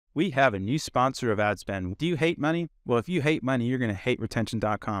we have a new sponsor of AdSpend. Do you hate money? Well, if you hate money, you're going to hate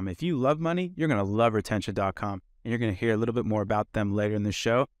retention.com. If you love money, you're going to love retention.com. And you're going to hear a little bit more about them later in the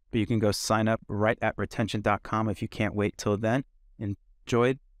show, but you can go sign up right at retention.com if you can't wait till then.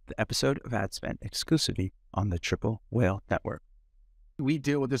 Enjoy the episode of AdSpend exclusively on the Triple Whale Network. We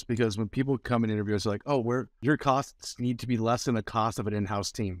deal with this because when people come and interview us, they're like, your costs need to be less than the cost of an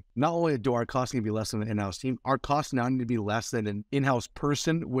in-house team. Not only do our costs need to be less than an in-house team, our costs now need to be less than an in-house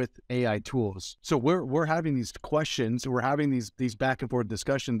person with AI tools. So we're having these questions, we're having these back and forth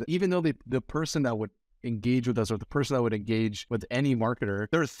discussions, even though the person that would engage with us or the person that would engage with any marketer,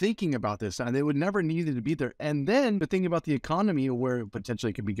 they're thinking about this and they would never need it to be there. And then they're thinking about the economy and where it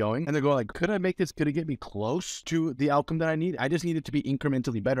potentially could be going. And they're going like, could I make this? Could it get me close to the outcome that I need? I just need it to be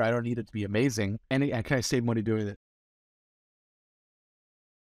incrementally better. I don't need it to be amazing. And can I save money doing it?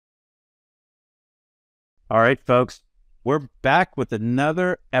 All right, folks, we're back with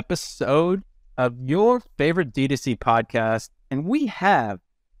another episode of your favorite D2C podcast. And we have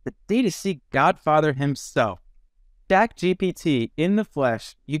the D2C godfather himself, ChatGPT in the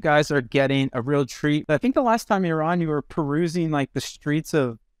flesh. You guys are getting a real treat. I think the last time you were on, you were perusing like the streets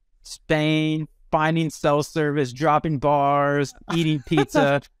of Spain, finding cell service, dropping bars, eating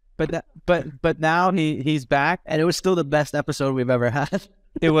pizza. But now he's back, and it was still the best episode we've ever had.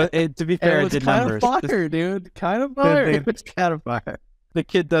 To be fair, it did numbers. Kind of fire, dude. Kind of fire. It was kind of fire. The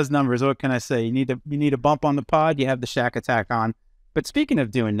kid does numbers. What can I say? You need a bump on the pod. You have the Shack Attack on. But speaking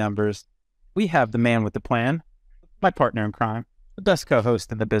of doing numbers, we have the man with the plan, my partner in crime, the best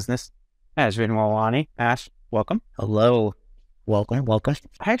co-host in the business, Ashvin Walani. Ash, welcome. Hello. Welcome.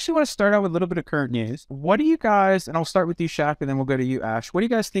 I actually want to start out with a little bit of current news. What do you guys, and I'll start with you, Shaq, and then we'll go to you, Ash. What do you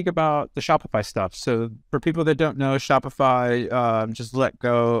guys think about the Shopify stuff? So for people that don't know, Shopify just let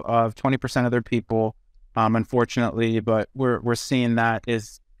go of 20% of their people, unfortunately, but we're seeing that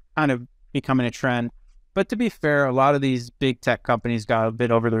is kind of becoming a trend. But to be fair, a lot of these big tech companies got a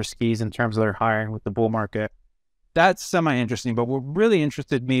bit over their skis in terms of their hiring with the bull market. That's semi-interesting, but what really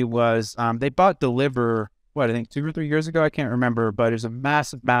interested me was they bought Deliverr, I think 2 or 3 years ago, I can't remember, but it was a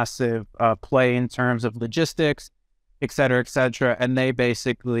massive play in terms of logistics, et cetera, and they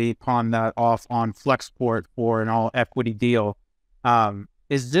basically pawned that off on Flexport for an all-equity deal.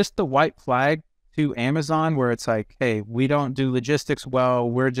 Is this the white flag to Amazon where it's like, hey, we don't do logistics well,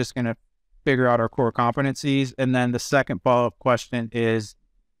 we're just going to figure out our core competencies? And then the second follow-up question is,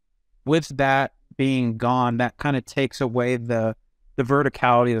 with that being gone, that kind of takes away the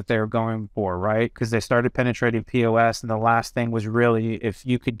verticality that they were going for, right? Because they started penetrating POS, and the last thing was really, if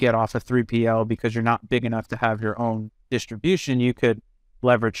you could get off a 3PL because you're not big enough to have your own distribution, you could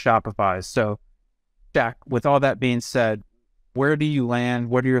leverage Shopify. So, Jack, with all that being said, where do you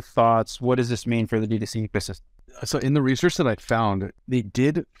land? What are your thoughts? What does this mean for the D2C ecosystem? So in the research that I found, they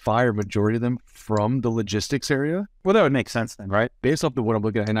did fire majority of them from the logistics area. Well, that would make sense then, right? Based off of what I'm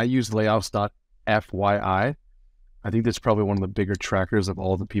looking at, and I use layoffs.fyi. I think that's probably one of the bigger trackers of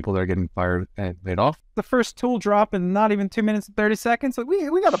all the people that are getting fired and laid off. The first tool drop in not even 2 minutes and 30 seconds. Like,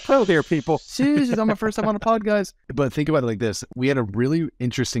 we got a pro here, people. Seriously, it's my first time on a pod, guys. But think about it like this. We had a really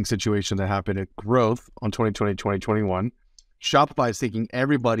interesting situation that happened at Growth on 2020, 2021. Shopify is thinking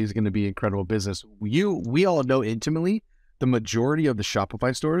everybody's going to be incredible business. We all know intimately the majority of the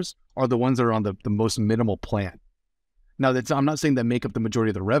Shopify stores are the ones that are on the most minimal plan. Now, I'm not saying that make up the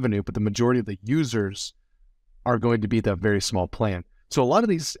majority of the revenue, but the majority of the users are going to be that very small plan. So a lot of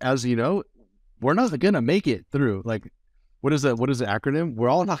these, as you know, we're not going to make it through. Like, what is the acronym? We're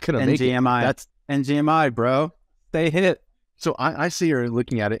all not going to make it. NGMI. That's NGMI, bro. They hit it. So I see her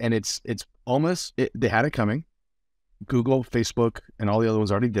looking at it, and it's almost, they had it coming. Google, Facebook, and all the other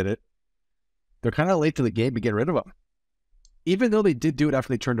ones already did it. They're kind of late to the game to get rid of them, even though they did do it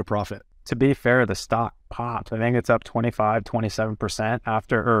after they turned a profit. To be fair, the stock popped. I think it's up 27%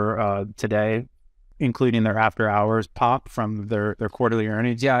 after today, including their after hours pop from their quarterly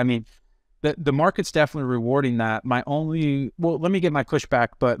earnings. Yeah, I mean, the market's definitely rewarding that. Let me get my pushback,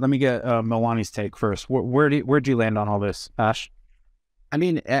 but let me get Milani's take first. Where'd you land on all this, Ash? I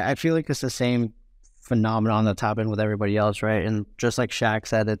mean, I feel like it's the same phenomenon that's happened with everybody else, right? And just like Shaq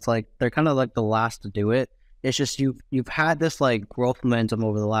said, it's like they're kind of like the last to do it. It's just you've had this like growth momentum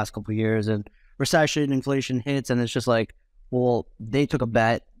over the last couple of years, and recession, inflation hits, and it's just like, well, they took a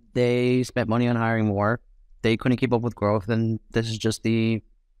bet, they spent money on hiring more, they couldn't keep up with growth, and this is just the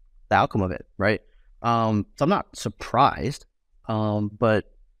outcome of it, right? So I'm not surprised, but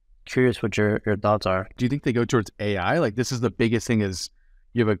curious what your thoughts are. Do you think they go towards AI? Like, this is the biggest thing, is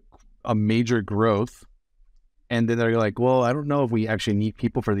you have a major growth, and then they're like, well, I don't know if we actually need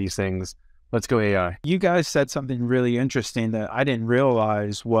people for these things. Let's go AI. You guys said something really interesting that I didn't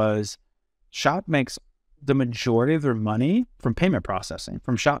realize was Shop makes the majority of their money from payment processing,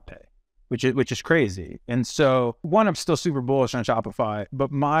 from Shop Pay, which is crazy. And so, one, I'm still super bullish on Shopify,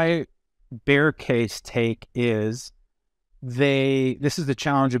 but my bear case take is this is the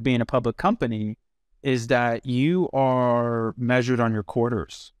challenge of being a public company, is that you are measured on your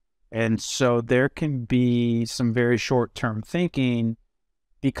quarters. And so there can be some very short-term thinking,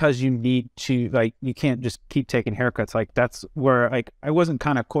 because you need to, like, you can't just keep taking haircuts. Like, that's where, like, I wasn't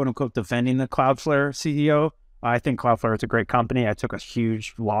kind of quote unquote defending the Cloudflare CEO. I think Cloudflare is a great company. I took a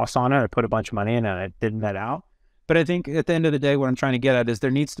huge loss on it. I put a bunch of money in it and it didn't net out. But I think at the end of the day, what I'm trying to get at is there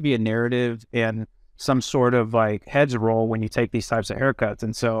needs to be a narrative and some sort of like heads roll when you take these types of haircuts.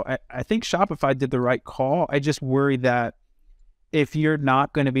 And so I think Shopify did the right call. I just worry that if you're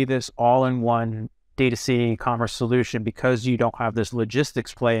not going to be this all-in-one D2C commerce solution, because you don't have this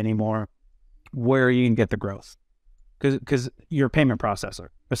logistics play anymore, where you can get the growth, because you're a payment processor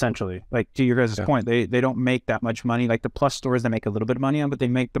essentially. Like, to your guys' point, they don't make that much money. Like the Plus stores, they make a little bit of money on, but they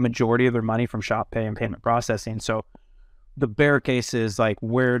make the majority of their money from Shop Pay and payment processing. So the bear case is like,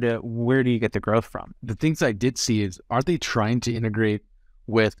 where do you get the growth from? The things I did see is, aren't they trying to integrate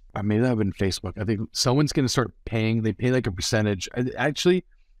with, maybe that have been Facebook. I think someone's going to start paying. They pay like a percentage. Actually,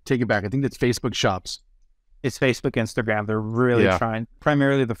 take it back. I think that's Facebook Shops. It's Facebook, Instagram. They're really trying,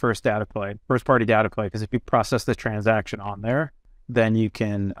 primarily the first party data play, because if you process the transaction on there, then you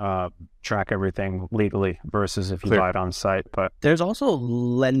can track everything legally versus if you buy it on site. But there's also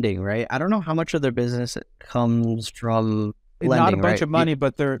lending, right? I don't know how much of their business comes from lending, not a bunch of money,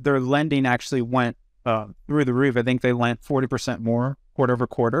 but their lending actually went through the roof. I think they lent 40% more quarter over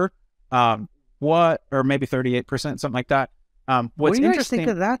quarter. Or maybe 38%, something like that. What do you guys think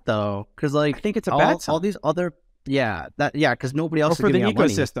of that though? Because like, I think it's a bad sign. All these other, because nobody else is for the giving out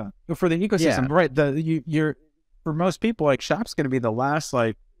money. ecosystem. For the ecosystem, right? You're for most people, like, Shop's going to be the last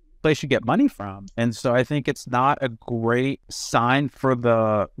like place you get money from, and so I think it's not a great sign for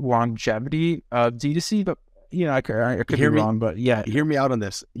the longevity of D2C. But I could be wrong, but hear me out on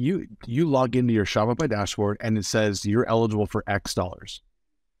this. You log into your Shopify dashboard and it says you're eligible for X dollars.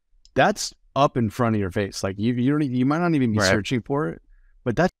 That's up in front of your face. Like you might not even be searching for it,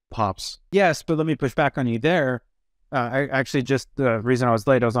 but that pops. Yes, but let me push back on you there. I actually, just the reason I was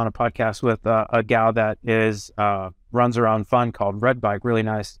late, I was on a podcast with a gal that runs her own fund called Red Bike. Really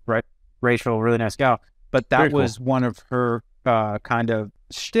nice, right? Rachel, really nice gal. But that was one of her kind of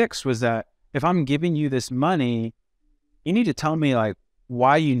shticks, was that if I'm giving you this money, you need to tell me like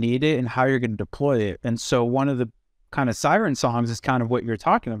why you need it and how you're going to deploy it. And so one of the kind of siren songs is kind of what you're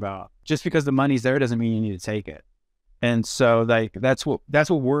talking about. Just because the money's there doesn't mean you need to take it. And so like that's what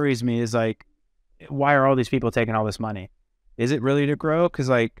worries me, is like, why are all these people taking all this money? Is it really to grow? Because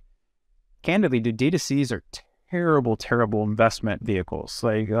like, candidly, D2Cs are terrible investment vehicles.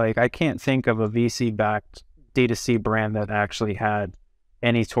 Like I can't think of a VC backed D2C brand that actually had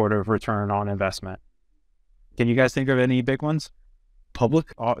any sort of return on investment. Can you guys think of any big ones?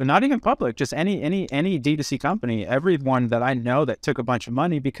 Public? Not even public, just any D2C company. Everyone that I know that took a bunch of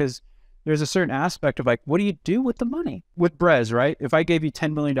money, because there's a certain aspect of like, what do you do with the money? With Brez, right? If I gave you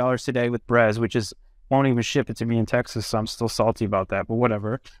 $10 million today with Brez, which won't even ship it to me in Texas, so I'm still salty about that, but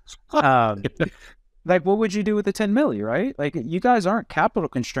whatever. Like, what would you do with the 10 million, right? Like, you guys aren't capital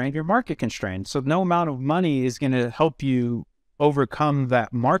constrained, you're market constrained. So no amount of money is going to help you overcome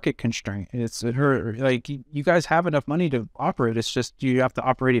that market constraint. Like, you guys have enough money to operate. It's just, you have to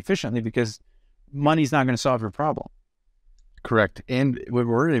operate efficiently, because money's not going to solve your problem. Correct. And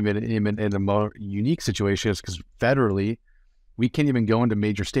we're in a more unique situation, is because federally, we can't even go into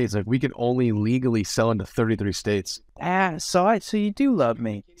major states. Like, we can only legally sell into 33 states. So you do love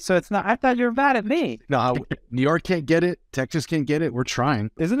me. So it's not, I thought you were mad at me. No, New York can't get it. Texas can't get it. We're trying.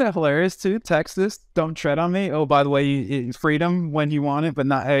 Isn't it hilarious too? Texas, don't tread on me. Oh, by the way, freedom when you want it, but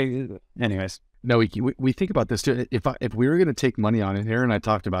not, hey, anyways. No, we think about this too. If we were going to take money on it, Aaron and I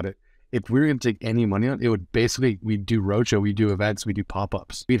talked about it, if we were going to take any money on it, it would basically, we'd do roadshow, we do events, we do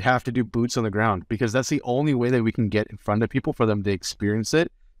pop-ups. We'd have to do boots on the ground, because that's the only way that we can get in front of people for them to experience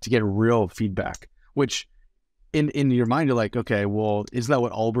it, to get real feedback, which in your mind, you're like, okay, well, isn't that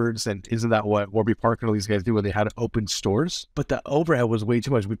what Allbirds and isn't that what Warby Parker and all these guys do when they had to open stores? But the overhead was way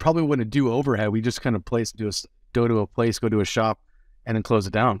too much. We probably wouldn't do overhead. We just kind of go to a shop and then close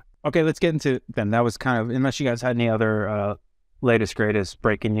it down. Okay, let's get into then. That was kind of, unless you guys had any other latest, greatest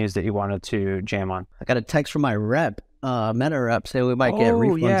breaking news that you wanted to jam on. I got a text from my rep, Meta rep, saying we might get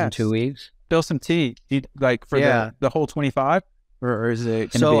refunds in 2 weeks. Spill some tea. Like for the whole 25, or is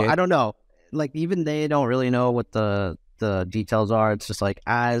it? So I don't know. Like, even they don't really know what the the details are. It's just like,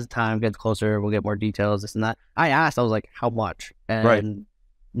 as time gets closer, we'll get more details, this and that. I asked, I was like, how much? And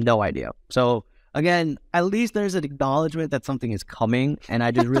no idea. So again, at least there's an acknowledgement that something is coming, and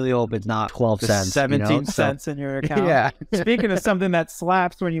I just really hope it's not 12 cents. 17 cents in your account. Yeah. Speaking of something that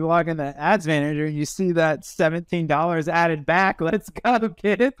slaps, when you log in the ads manager, you see that $17 added back. Let's go,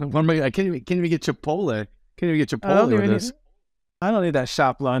 kid. I can't even get Chipotle. Can't even get Chipotle with this. I don't need that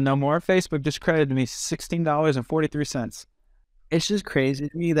shop loan no more. Facebook just credited me $16.43. It's just crazy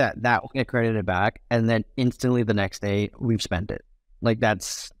to me that will get credited back, and then instantly the next day we've spent it. Like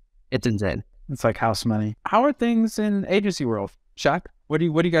it's insane. It's like house money. How are things in agency world? Shaq, what do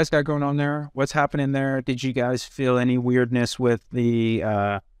you guys got going on there? What's happening there? Did you guys feel any weirdness with the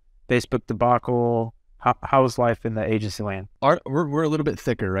Facebook debacle? How's life in the agency land? We're a little bit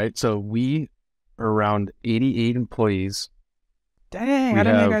thicker, right? So we are around 88 employees. Dang, I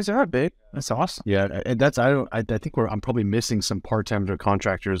didn't know you guys are big. That's awesome. Yeah, and that's I think I'm probably missing some part-timers or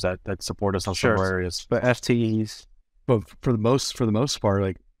contractors that support us on several areas. But FTEs. But for the most part,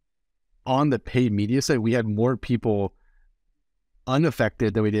 like on the paid media side, we had more people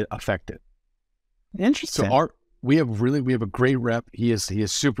unaffected than we did affected. Interesting. So we have a great rep. He is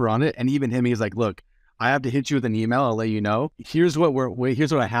super on it, and even him, he's like, look, I have to hit you with an email. I'll let you know. Here's what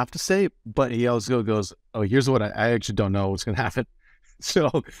I have to say. But he also goes, oh, here's what I actually don't know what's going to happen.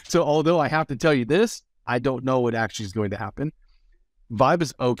 So although I have to tell you this, I don't know what actually is going to happen. Vibe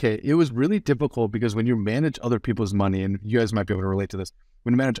is okay. It was really difficult because when you manage other people's money, and you guys might be able to relate to this,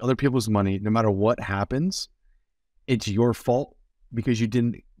 when you manage other people's money, no matter what happens, it's your fault because you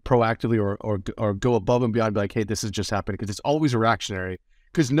didn't proactively or go above and beyond and be like, hey, this has just happened, because it's always reactionary,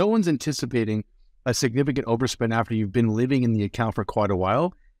 because no one's anticipating a significant overspend after you've been living in the account for quite a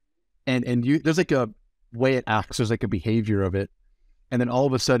while. And there's like a way it acts, there's like a behavior of it. And then all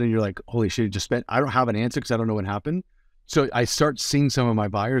of a sudden you're like, holy shit, you just spent, I don't have an answer because I don't know what happened. So I start seeing some of my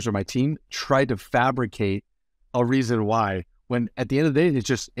buyers or my team try to fabricate a reason why, when at the end of the day,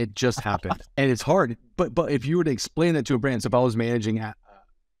 it just happened. And it's hard. But if you were to explain that to a brand, so if I was managing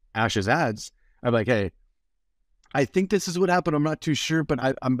Ash's ads, I'd be like, hey, I think this is what happened. I'm not too sure, but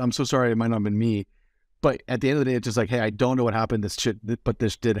I'm so sorry. It might not have been me. But at the end of the day, it's just like, hey, I don't know what happened. But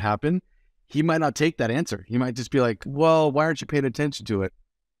this did happen. He might not take that answer. He might just be like, well, why aren't you paying attention to it?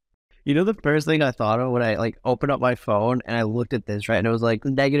 You know, the first thing I thought of when I like opened up my phone and I looked at this, right, and it was like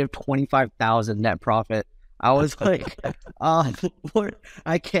negative 25,000 net profit. I was like, Lord,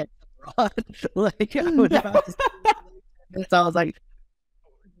 I can't run. Like, I was like,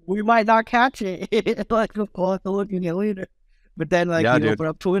 we might not catch it. Like, we'll have to look at it later. But then, like, you open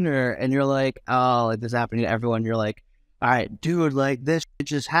up Twitter and you're like, oh, like, this is happening to everyone. You're like, all right, dude, like, this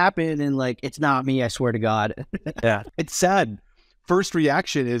just happened, and like, it's not me, I swear to God. Yeah, it's sad. First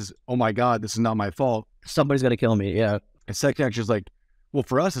reaction is, oh my God, this is not my fault. Somebody's gonna kill me. Yeah. And second action is like, well,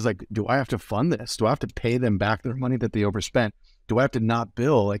 for us, is like, do I have to fund this? Do I have to pay them back their money that they overspent? Do I have to not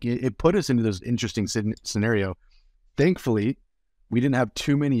bill? Like, it put us into this interesting scenario. Thankfully, we didn't have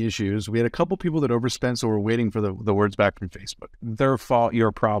too many issues. We had a couple people that overspent, so we're waiting for the words back from Facebook. Their fault,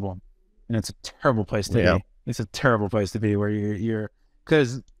 your problem. And it's a terrible place to be. It's a terrible place to be, where you're,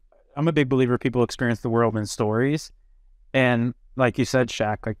 because I'm a big believer people experience the world in stories. And like you said,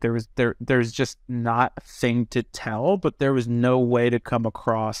 Shaq, like there's just not a thing to tell, but there was no way to come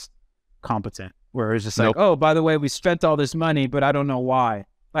across competent, where it's just like, oh, by the way, we spent all this money, but I don't know why.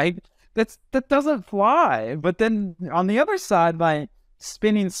 Like, that doesn't fly. But then on the other side, like,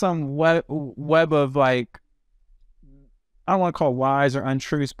 spinning some web of, like, I don't want to call it lies or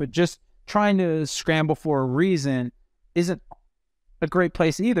untruths, but just trying to scramble for a reason isn't a great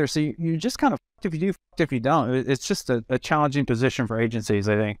place either. So you just kind of fucked if you do, fucked if you don't. It's just a challenging position for agencies,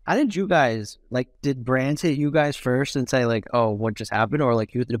 I think. How did you guys, like, did brands hit you guys first and say, like, oh, what just happened? Or,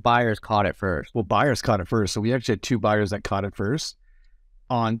 like, the buyers caught it first? Well, buyers caught it first. So we actually had two buyers that caught it first,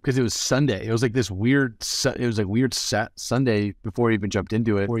 because it was Sunday. It was like this weird set Sunday before we even jumped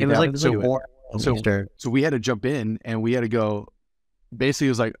into it. It was like so we had to jump in and we had to go. Basically,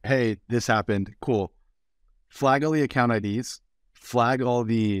 it was like, hey, this happened. Cool. Flag all the account IDs. Flag all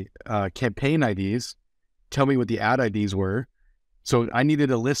the campaign IDs. Tell me what the ad IDs were. So I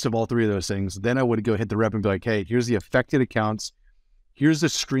needed a list of all three of those things. Then I would go hit the rep and be like, hey, here's the affected accounts. Here's a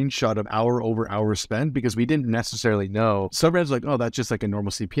screenshot of hour over hour spend, because we didn't necessarily know. Some brands were like, oh, that's just like a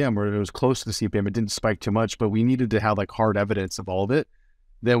normal CPM, or it was close to the CPM. It didn't spike too much, but we needed to have like hard evidence of all of it.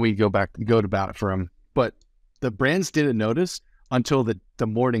 Then we go to bat for them. But the brands didn't notice until the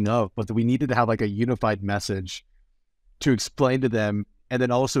morning of, but we needed to have like a unified message to explain to them, and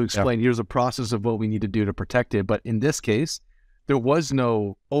then also explain, here's a process of what we need to do to protect it. But in this case, there was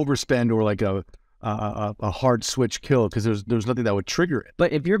no overspend or like a a hard switch kill because there's nothing that would trigger it.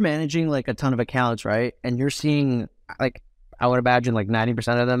 But if you're managing like a ton of accounts, right, and you're seeing like, I would imagine like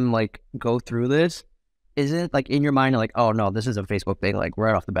 90% of them like go through this, isn't like in your mind like, oh no, this is a Facebook thing, like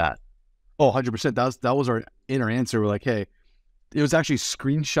right off the bat? Oh, 100%. That was our answer. We're like, hey, it was actually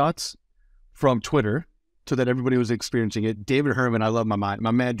screenshots from Twitter so that everybody was experiencing it. David Herman, I love my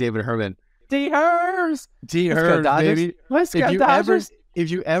man David Herman. D-Hers, baby. Let's go Dodgers. If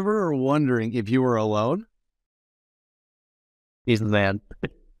you ever are wondering if you were alone, He's the man.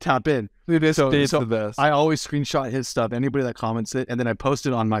 tap in. This So the best. I always screenshot his stuff. Anybody that comments it, and then I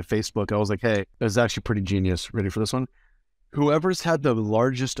posted on my Facebook. I was like, hey, it was actually pretty genius. Ready for this one? Whoever's had the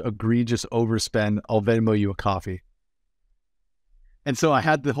largest egregious overspend, I'll Venmo you a coffee. And so I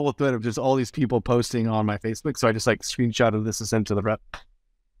had the whole thread of just all these people posting on my Facebook. So I just like screenshotted this and sent to the rep.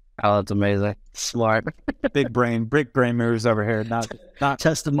 Oh, that's amazing. Smart. big brain moves over here. Not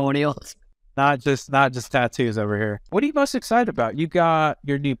Testimonials. not just tattoos over here. What are you most excited about? You got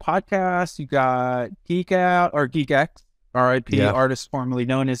your new podcast. You got Geek Out or Geek X, RIP, artist formerly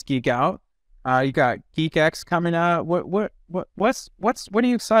known as Geek Out. You got Geek X coming out. What are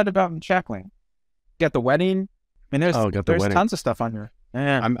you excited about in Shackling? You got the wedding. I mean, there's tons of stuff on here.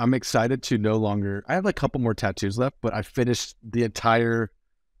 Yeah. I'm excited to no longer. I have like a couple more tattoos left, but I finished the entire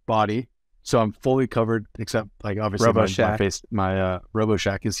body, so I'm fully covered except like obviously my face. My Robo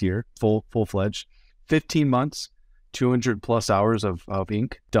Shack is here, full fledged. 15 months, 200 plus hours of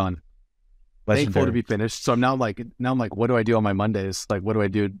ink done. Thankful to be finished. So now I'm like, what do I do on my Mondays? Like, what do I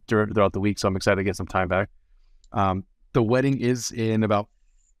do throughout the week? So I'm excited to get some time back. The wedding is in about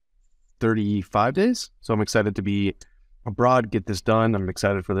 35 days. So I'm excited to be abroad, get this done. I'm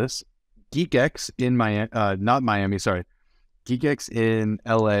excited for this. GeekX in not Miami, sorry. GeekX in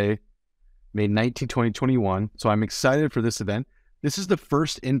LA, May 19, 2021. So I'm excited for this event. This is the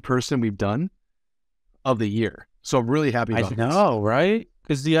first in-person we've done of the year. So I'm really happy about this. I know, right?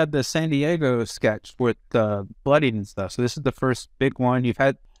 Because you had the San Diego sketch with the bloodied and stuff. So this is the first big one you've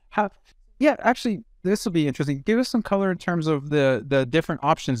had. Actually, this will be interesting. Give us some color in terms of the different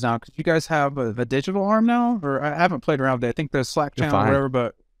options now. Because you guys have a digital arm now, or I haven't played around with it. I think the Slack channel or whatever,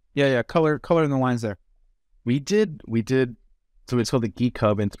 but yeah, color in the lines there. We did. So it's called the Geek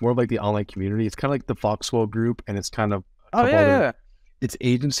Hub, and it's more of like the online community. It's kind of like the Foxwell group, and it's kind of it's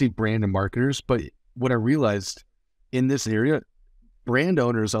agency, brand, and marketers. But what I realized in this area, brand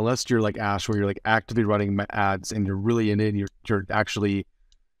owners, unless you're like Ash, where you're like actively running ads and you're really in it, you're actually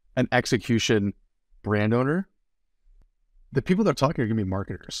an execution brand owner. The people that are talking are going to be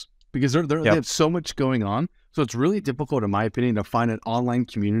marketers because they have so much going on. So it's really difficult, in my opinion, to find an online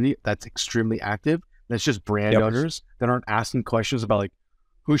community that's extremely active. That's just brand owners that aren't asking questions about like,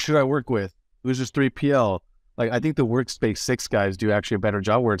 who should I work with? Who's this 3PL? Like, I think the Workspace 6 guys do actually a better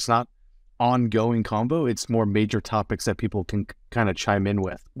job where it's not ongoing combo. It's more major topics that people can kind of chime in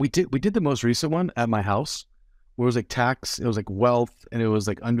with. We did the most recent one at my house where it was like tax, it was like wealth, and it was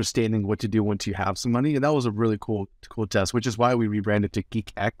like understanding what to do once you have some money. And that was a really cool test, which is why we rebranded to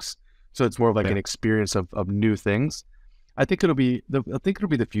GeekX. So it's more of like an experience of new things. I think it'll be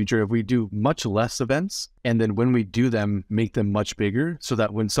the future if we do much less events, and then when we do them, make them much bigger, so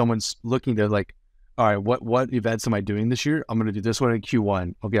that when someone's looking to like, all right, what events am I doing this year? I'm going to do this one in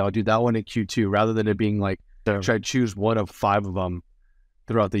Q1. Okay, I'll do that one in Q2, rather than it being like, should I choose one of 5 of them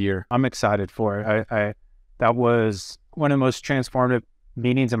throughout the year? I'm excited for it. That was one of the most transformative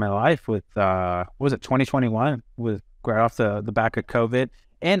meetings in my life with, what was it, 2021, with right off the back of COVID.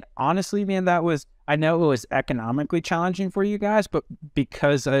 And honestly, man, I know it was economically challenging for you guys, but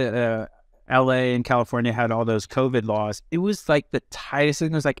because LA and California had all those COVID laws, it was like the tightest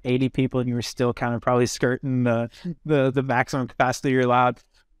thing. It was like 80 people, and you were still kind of probably skirting the maximum capacity you're allowed.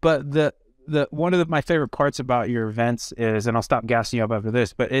 But the one of my favorite parts about your events is, and I'll stop gassing you up after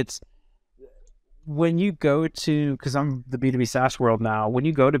this, but it's when you go to, because I'm the B2B SaaS world now, when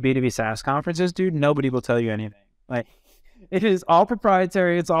you go to B2B SaaS conferences, dude, nobody will tell you anything. Like, it is all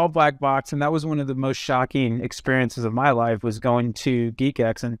proprietary. It's all black box. And that was one of the most shocking experiences of my life, was going to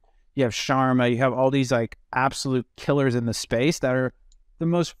GeekX, and you have Sharma, you have all these like absolute killers in the space that are the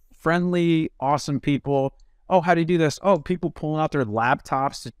most friendly, awesome people. Oh, how do you do this? Oh, people pulling out their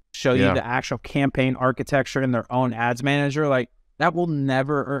laptops to show you the actual campaign architecture in their own ads manager. Like, that will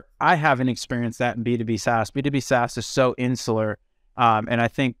never, or I haven't experienced that in B2B SaaS. B2B SaaS is so insular. And I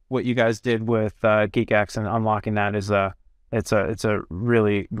think what you guys did with GeekX and unlocking that is it's a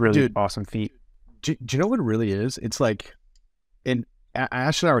really, really awesome feat. Do you know what it really is? It's like, and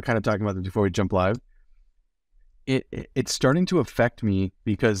Ash and I were kind of talking about this before we jump live. It's starting to affect me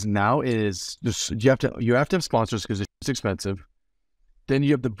because now it is just, you have to have sponsors because it's expensive. Then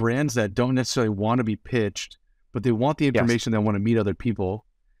you have the brands that don't necessarily want to be pitched, but they want the information. They want to meet other people.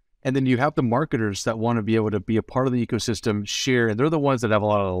 And then you have the marketers that want to be able to be a part of the ecosystem, share, and they're the ones that have a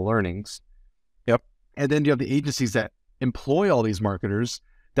lot of the learnings. Yep. And then you have the agencies that employ all these marketers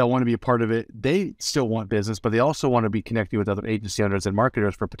that want to be a part of it. They still want business, but they also want to be connecting with other agency owners and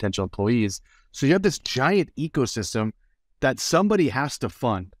marketers for potential employees. So you have this giant ecosystem that somebody has to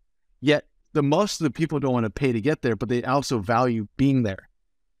fund. Yet the most of the people don't want to pay to get there, but they also value being there.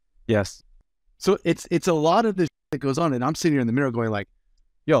 Yes. So it's a lot of this that goes on, and I'm sitting here in the mirror going like,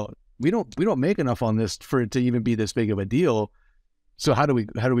 yo, we don't make enough on this for it to even be this big of a deal. So how do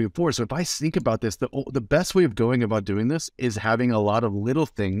we afford? So if I think about this, the best way of going about doing this is having a lot of little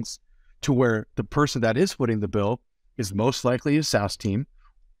things to where the person that is footing the bill is most likely a SaaS team.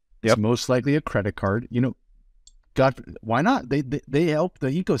 It's most likely a credit card. You know, God, why not? They help the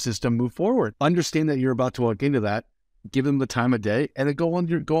ecosystem move forward. Understand that you're about to walk into that. Give them the time of day, and then go on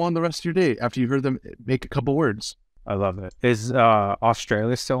the rest of your day after you heard them make a couple words. I love it. Is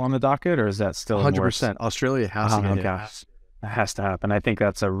Australia still on the docket, or is that still 100%? Australia has to get it. Gosh. That has to happen. I think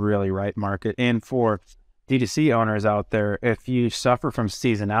that's a really right market. And for D2C owners out there, if you suffer from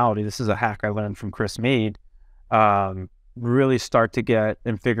seasonality, this is a hack I learned from Chris Mead. Really start to get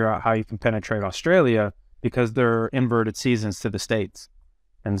and figure out how you can penetrate Australia, because they're inverted seasons to the States.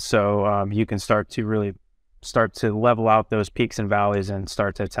 And so you can start to level out those peaks and valleys and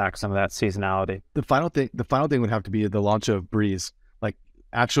start to attack some of that seasonality. The final thing would have to be the launch of Breeze, like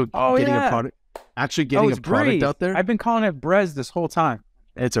getting a product out there. I've been calling it Brez this whole time.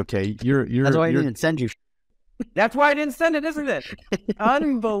 It's okay. That's why I didn't send you. That's why I didn't send it, isn't it?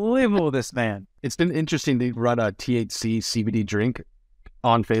 Unbelievable, this man. It's been interesting to run a THC CBD drink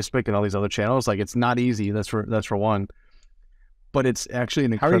on Facebook and all these other channels. Like, it's not easy. That's for one. But it's actually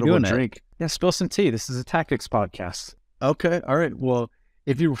an incredible drink. Yeah, spill some tea. This is a tactics podcast. Okay, all right. Well,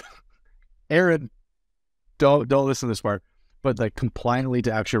 if you, Aaron, don't listen to this part. But like compliantly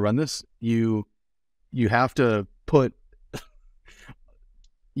to actually run this, you have to put.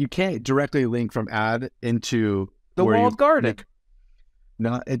 You can't directly link from ad into the walled garden.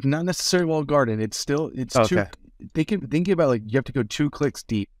 Not necessarily walled garden. It's okay. Thinking about, like, you have to go 2 clicks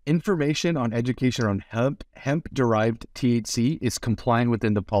deep. Information on education on hemp derived THC is compliant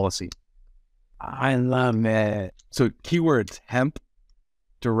within the policy. I love it. So keywords: hemp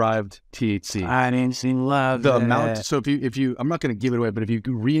derived THC. I love the amount. So if you, I'm not going to give it away, but if you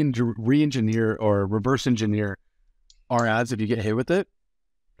re-engineer or reverse engineer our ads, if you get hit with it,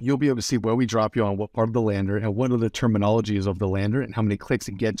 you'll be able to see where we drop you on what part of the lander and what are the terminologies of the lander and how many clicks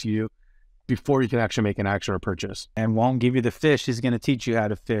it gets you before you can actually make an action or purchase. And won't give you the fish. He's going to teach you how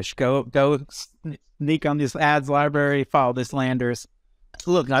to fish. Go sneak on this ads library, follow this landers.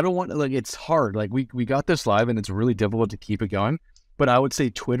 Look, I don't want, like, it's hard. Like, we got this live and it's really difficult to keep it going. But I would say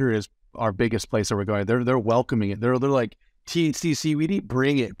Twitter is our biggest place that we're going. They're welcoming it. They're like, THC CBD,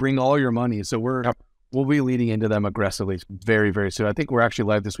 bring it. Bring all your money. So we'll be leading into them aggressively very, very soon. I think we're actually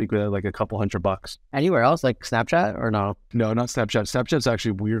live this week with like a couple $100. Anywhere else, like Snapchat or no? No, not Snapchat. Snapchat's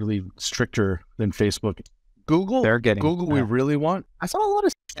actually weirdly stricter than Facebook. Google, we really want. I saw a lot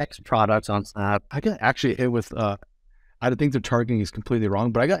of sex products on Snap. I got actually hit with, I think their targeting is completely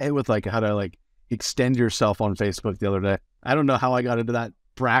wrong, but I got hit with like how to like extend yourself on Facebook the other day. I don't know how I got into that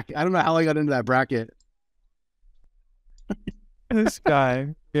bracket. This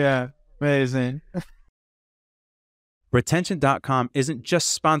guy. Yeah. Amazing. Retention.com isn't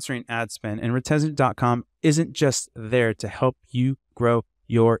just sponsoring ad spend, and Retention.com isn't just there to help you grow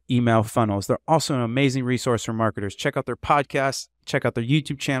your email funnels. They're also an amazing resource for marketers. Check out their podcasts, check out their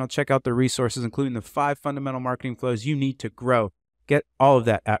YouTube channel, check out their resources, including the 5 fundamental marketing flows you need to grow. Get all of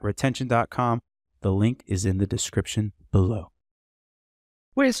that at Retention.com. The link is in the description below.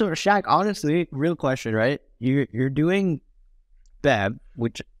 Wait, so Shaq, honestly, real question, right? You're doing BEB,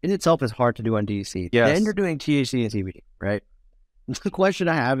 which in itself is hard to do on DTC. Yes. Then you're doing THC and CBD, right? The question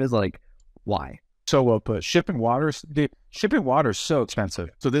I have is like, why? So well put. Shipping water is so expensive.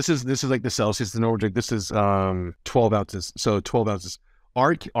 So this is like the Celsius, the Nordic. This is 12 ounces. So 12 ounces.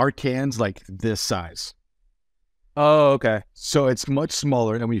 Our can's like this size. Oh, okay. So it's much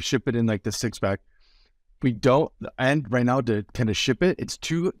smaller, and we ship it in like the 6-pack. We don't, and right now to kind of ship it, it's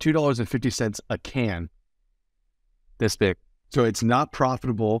 $2.50 a can. This big. So it's not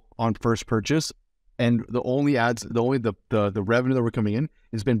profitable on first purchase, and the revenue that we're coming in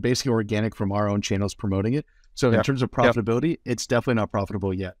has been basically organic from our own channels promoting it. So in terms of profitability, it's definitely not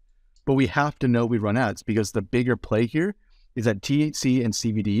profitable yet. But we have to know we run ads, because the bigger play here is that THC and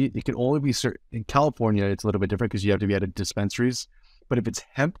CBD, it can only be in California. It's a little bit different because you have to be at dispensaries. But if it's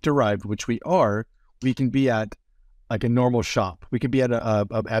hemp derived, which we are, we can be at like a normal shop. We can be at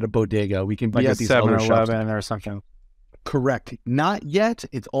a bodega. We can be Like at a these other shops. 7-Eleven or something. Correct. Not yet.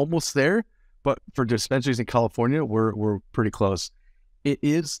 It's almost there. But for dispensaries in California, we're pretty close. It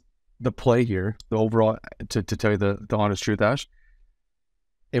is the play here, the overall, to tell you the honest truth, Ash.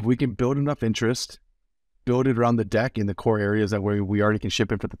 If we can build enough interest, build it around the deck in the core areas that where we already can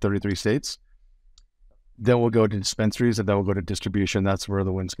ship it for the 33 states, then we'll go to dispensaries and then we'll go to distribution. That's where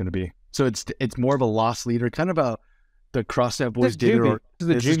the win's going to be. So it's more of a loss leader, kind of the Konstant boys did it. Or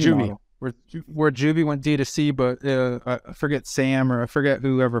This is the Juvie model. Where Juvie went D2C, but I forget Sam or I forget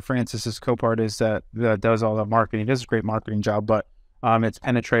whoever Francis's co-part is that does all the marketing. He does a great marketing job, but it's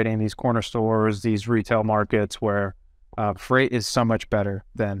penetrating these corner stores, these retail markets where freight is so much better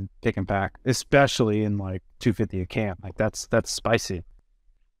than pick and pack, especially in like $250 a can. Like that's spicy.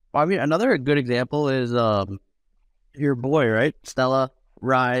 I mean, another good example is your boy, right? Stella,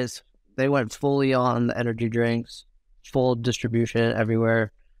 Rise. They went fully on the energy drinks, full distribution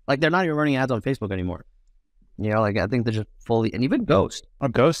everywhere. Like, they're not even running ads on Facebook anymore. You know, like, I think they're just fully, and even Ghost. Oh,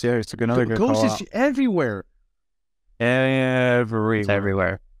 Ghost, yeah, it's another good Ghost call is out. everywhere. Everywhere. It's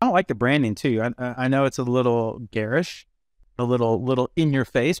everywhere. I don't like the branding too. I know it's a little garish, a little in your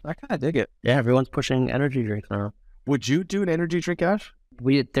face, but I kind of dig it. Yeah, everyone's pushing energy drinks now. Would you do an energy drink, Ash?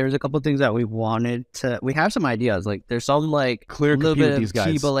 There's a couple of things that we wanted to. We have some ideas. Like, there's some like Clear little compete bit with of these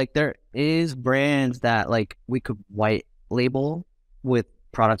key, guys. but like there is brands that like we could white label with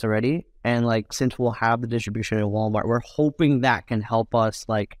products already, and like since we'll have the distribution in Walmart, we're hoping that can help us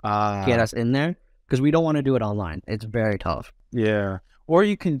like get us in there, because we don't want to do it online. It's very tough. Yeah. Or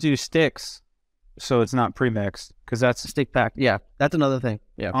you can do sticks, so it's not pre-mixed, because that's Stick pack. Yeah, that's another thing.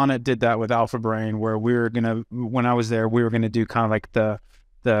 Yeah. Onnit did that with Alpha Brain, where when I was there, we were gonna do kind of like the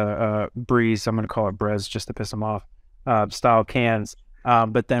Breeze, I'm gonna call it Brez just to piss them off, style cans.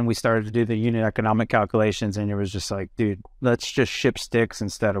 But then we started to do the unit economic calculations, and it was just like, dude, let's just ship sticks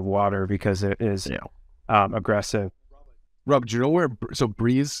instead of water because it is aggressive. Rob, do you know where? So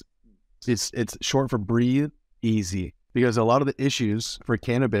Breeze, it's short for breathe easy, because a lot of the issues for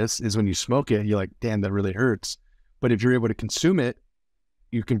cannabis is when you smoke it, you're like, damn, that really hurts. But if you're able to consume it,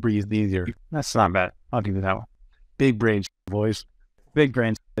 you can breathe easier. That's not bad. I'll give you that one. Big brain, boys. Big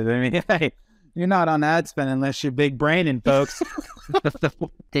brains. I mean, hey, you're not on ad spend unless you're big braining, folks.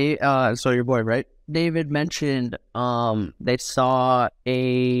 So your boy, right? David mentioned they saw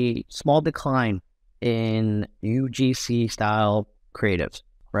a small decline in UGC style creatives,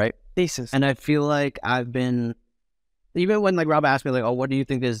 right? Thesis. And I feel like I've been, even when like Rob asked me like, oh, what do you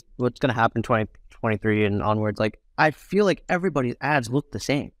think is what's gonna happen 2023 and onwards? Like, I feel like everybody's ads look the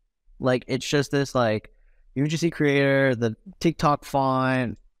same. Like, it's just this like UGC creator, the TikTok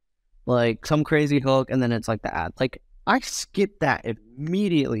font, like some crazy hook, and then it's like the ad. Like, I skip that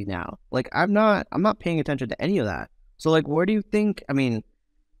immediately now. Like, I'm not paying attention to any of that. So like, where do you think? I mean,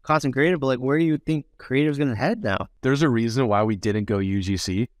 Konstant Kreative, but like, where do you think Kreative's gonna head now? There's a reason why we didn't go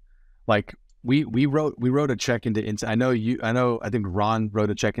UGC. Like, we wrote a check into Incense. I think Ron wrote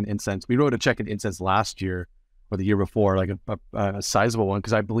a check in Incense. We wrote a check in Incense last year or the year before, like a sizable one,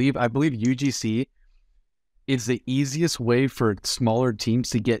 because I believe UGC is the easiest way for smaller teams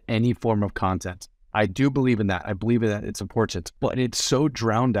to get any form of content. I do believe in that. I believe in that it's important, but it's so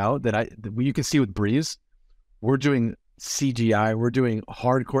drowned out that you can see with Breeze, we're doing CGI, we're doing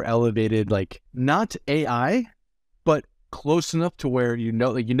hardcore elevated, like not AI, but close enough to where you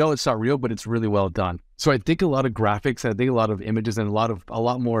know it's not real, but it's really well done. So I think a lot of graphics, I think a lot of images, and a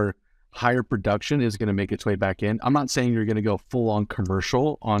lot more higher production is going to make its way back in. I'm not saying you're going to go full on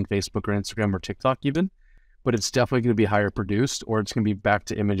commercial on Facebook or Instagram or TikTok even, but it's definitely going to be higher produced, or it's going to be back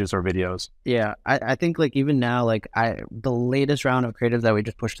to images or videos. Yeah, I think like even now, like the latest round of creatives that we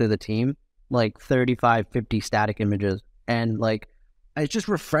just pushed through the team, like 35, 50 static images, and like it's just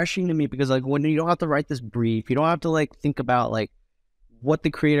refreshing to me, because like when you don't have to write this brief, you don't have to like think about like what the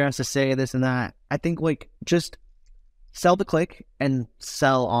creator has to say, this and that. I think like just sell the click and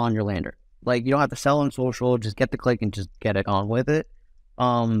sell on your lander. Like, you don't have to sell on social, just get the click and just get it on with it.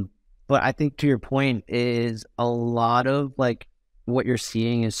 But I think to your point is a lot of like what you're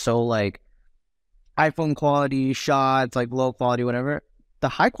seeing is so like iPhone quality shots, like low quality, whatever. The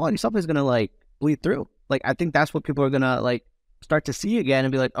high quality stuff is gonna like bleed through. Like, I think that's what people are gonna like start to see again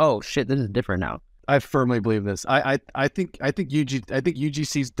and be like, oh shit, this is different now. I firmly believe this. I think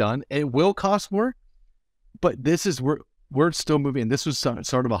UGC's done. It will cost more, but this is we're still moving. This was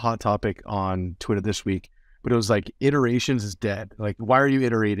sort of a hot topic on Twitter this week, but it was like iterations is dead. Like, why are you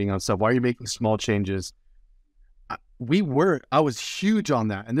iterating on stuff? Why are you making small changes? I was huge on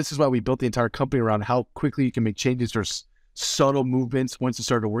that, and this is why we built the entire company around how quickly you can make changes or subtle movements once it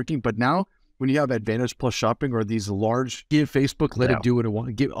started working. But now when you have Advantage Plus Shopping or these large, give Facebook, let it do what it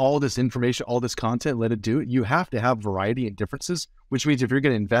wants, give all this information, all this content, let it do it. You have to have variety and differences, which means if you're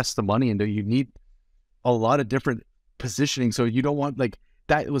going to invest the money into, you need a lot of different positioning. So you don't want like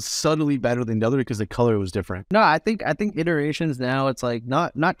that was subtly better than the other because the color was different. No, I think iterations now, it's like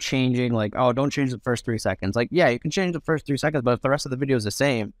not changing, like, oh, don't change the first 3 seconds. Like, yeah, you can change the first 3 seconds, but if the rest of the video is the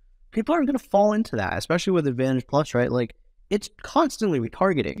same, people are going to fall into that, especially with Advantage Plus, right? Like, it's constantly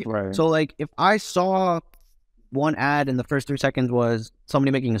retargeting. Right. So like if I saw one ad in the first 3 seconds was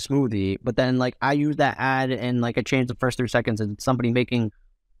somebody making a smoothie, but then like I use that ad and like I change the first 3 seconds and somebody making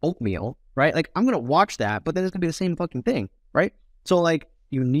oatmeal, right? Like I'm going to watch that, but then it's going to be the same fucking thing, right? So like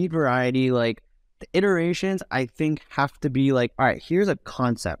you need variety. Like the iterations, I think, have to be like, all right, here's a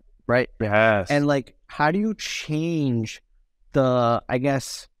concept, right? Yes. And like, how do you change the, I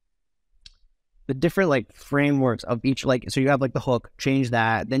guess, the different like frameworks of each, like, so you have like the hook, change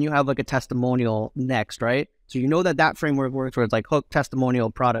that. Then you have like a testimonial next, right? So you know that framework works where it's like hook, testimonial,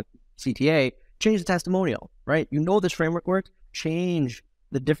 product, CTA, change the testimonial, right? You know this framework works, change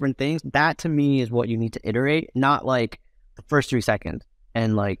the different things. That to me is what you need to iterate, not like the first 3 seconds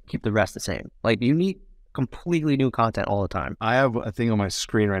and like keep the rest the same. Like you need completely new content all the time. I have a thing on my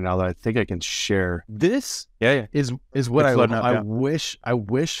screen right now that I think I can share. This yeah. is what I Yeah. wish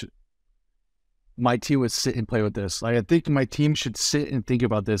my team would sit and play with this. Like I think my team should sit and think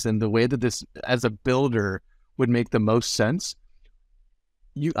about this, and the way that this as a builder would make the most sense.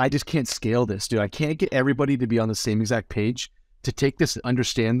 I just can't scale this, dude. I can't get everybody to be on the same exact page to take this,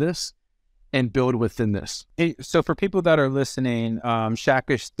 understand this, and build within this. Hey, so for people that are listening, Shaq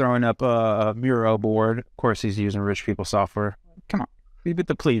is throwing up a Miro board. Of course, he's using rich people software. Come on, leave it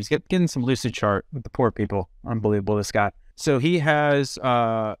the plebes. Get in some Lucid chart with the poor people. Unbelievable, this guy. So he has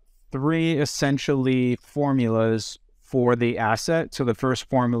 3 essentially formulas for the asset. So the first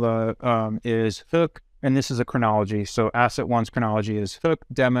formula is hook, and this is a chronology. So asset 1's chronology is hook,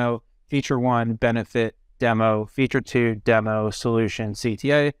 demo, feature 1, benefit, demo, feature 2, demo, solution,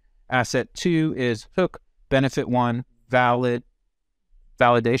 CTA. Asset 2 is hook, benefit 1, validation,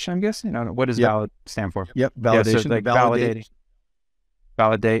 I'm guessing. I don't know. What does valid stand for? Yep, validation. Yeah, so like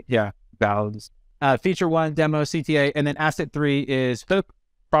validate. Yeah, valid. Feature 1, demo, CTA, and then asset 3 is hook,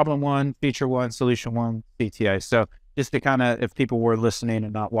 problem 1, feature 1, solution 1, CTA. So just to kind of, if people were listening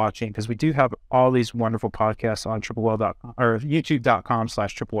and not watching, because we do have all these wonderful podcasts on triplewell.com or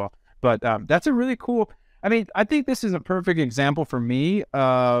youtube.com/triplewell. But that's a really cool, I mean, I think this is a perfect example for me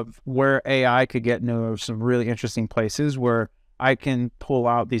of where AI could get into some really interesting places where I can pull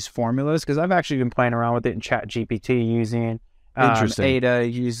out these formulas, because I've actually been playing around with it in ChatGPT using Ada,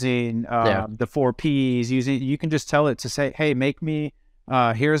 using the 4 Ps, you can just tell it to say, hey, make me,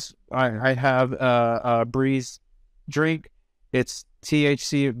 I have a Breeze drink, it's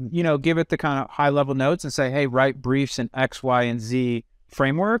THC, give it the kind of high level notes and say, hey, write briefs in X, Y, and Z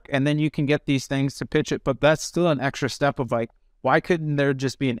framework, and then you can get these things to pitch it. But that's still an extra step of like, why couldn't there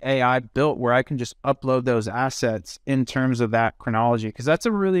just be an AI built where I can just upload those assets in terms of that chronology? Because that's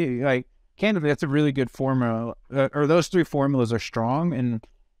a really, like, candidly, that's a really good formula, or those 3 formulas are strong. And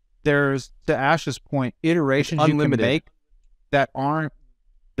there's, to Ash's point, iterations you can make that aren't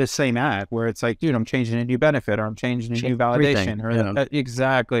the same ad, where it's like, dude, I'm changing a new benefit, or I'm changing a new validation, or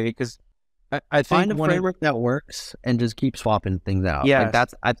exactly, because I think find a framework that works and just keep swapping things out. Yeah, like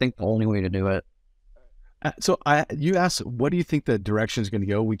that's, I think, the only way to do it. So you asked, what do you think the direction is going to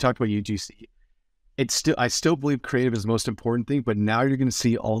go? We talked about UGC. I still believe creative is the most important thing, but now you're going to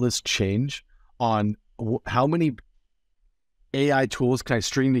see all this change on how many AI tools can I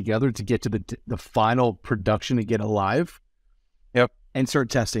string together to get to the final production and get alive. Yep. And start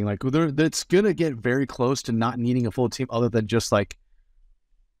testing. Like, it's going to get very close to not needing a full team other than just like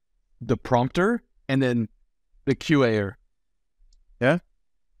the prompter and then the QAer. Yeah.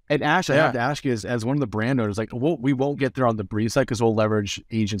 And Ash, I have to ask you, as one of the brand owners, like, we won't get there on the Breeze side because we'll leverage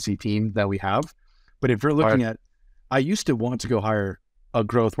agency team that we have. But if you're looking at, I used to want to go hire a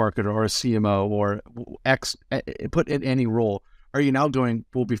growth marketer or a CMO or put in any role. Are you now going,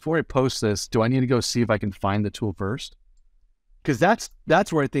 well, before I post this, do I need to go see if I can find the tool first? Because that's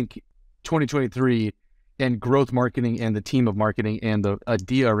where I think 2023 and growth marketing and the team of marketing and the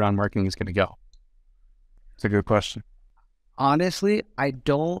idea around marketing is going to go. It's a good question. Honestly, I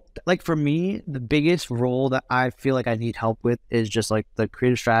don't, like, for me, the biggest role that I feel like I need help with is just like the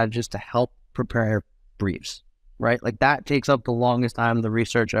creative strategist to help prepare briefs, right? Like that takes up the longest time, the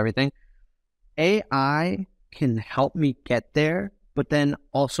research, everything. AI can help me get there, but then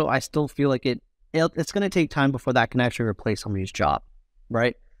also I still feel like it's going to take time before that can actually replace somebody's job,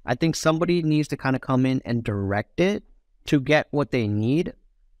 right? I think somebody needs to kind of come in and direct it to get what they need.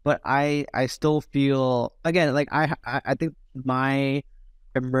 but I still feel, again, like I think my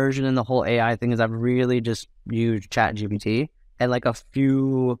immersion in the whole AI thing is I've really just used ChatGPT and like a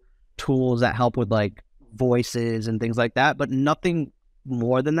few tools that help with like voices and things like that, but nothing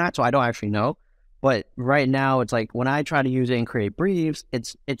more than that. So I don't actually know. But right now it's like when I try to use it and create briefs,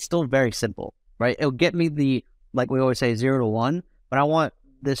 it's still very simple, right? It'll get me the, like we always say, 0 to 1, but I want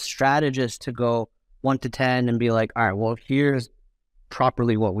this strategist to go 1 to 10 and be like, all right, well, here's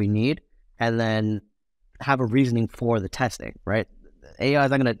properly what we need, and then have a reasoning for the testing, right? AI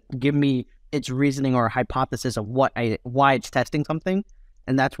is not going to give me its reasoning or hypothesis of why it's testing something,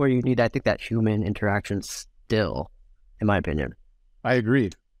 and that's where you need, I think, that human interaction still, in my opinion. I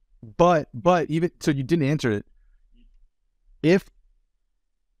agreed. But even so, you didn't answer it. If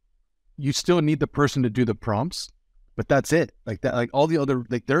you still need the person to do the prompts, but that's it. Like that, like all the other,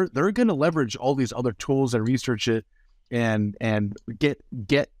 like they're going to leverage all these other tools and research it, and get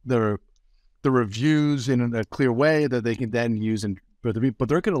the reviews in a clear way that they can then use but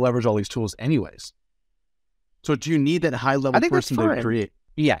they're going to leverage all these tools anyways. So do you need that high level person to create?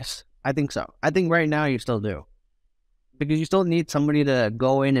 Yes, I think so. I think right now you still do, because you still need somebody to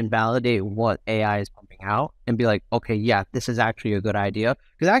go in and validate what AI is pumping out and be like, okay, yeah, this is actually a good idea.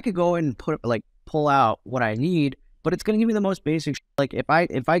 Because I could go in and pull out what I need, but it's going to give me the most basic. Like if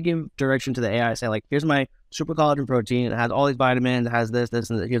I give direction to the AI, say like, here's my super collagen protein, it has all these vitamins, it has this,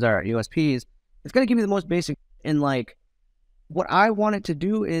 and here's our USPs. It's going to give me the most basic. And like, what I want it to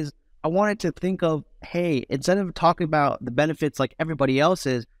do is I want it to think of, hey, instead of talking about the benefits like everybody else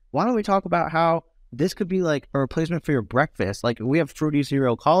is, why don't we talk about how this could be like a replacement for your breakfast? Like we have Fruity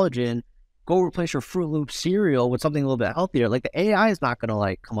Cereal Collagen, go replace your Fruit Loop cereal with something a little bit healthier. Like the AI is not going to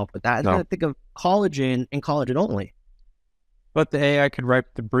like come up with that. It's going to think of collagen and collagen only. But the AI could write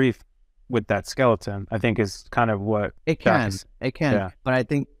the brief with that skeleton, I think, is kind of what it can. Yeah. But I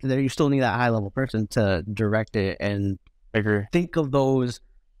think that you still need that high level person to direct it and think of those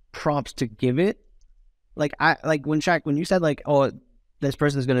prompts to give it. Like when you said like, oh, this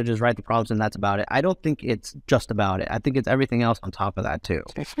person is going to just write the prompts and that's about it. I don't think it's just about it. I think it's everything else on top of that too.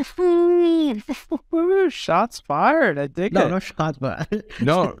 Shots fired. I dig it. No shots, but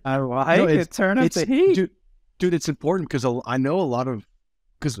no, I like it. Turn up the heat. Dude, it's important because I know a lot of,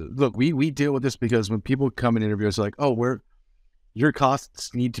 because look, we deal with this because when people come and interview us, like, oh, your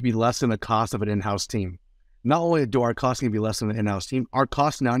costs need to be less than the cost of an in-house team. Not only do our costs need to be less than an in-house team, our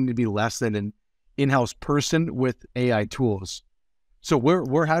costs now need to be less than an in-house person with AI tools. So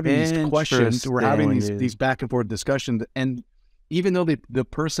we're having these questions, we're having these back and forth discussions, and even though the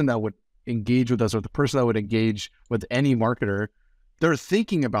person that would engage with us or the person that would engage with any marketer, they're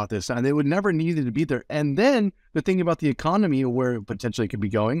thinking about this and they would never need it to be there. And then they're thinking about the economy where it potentially could be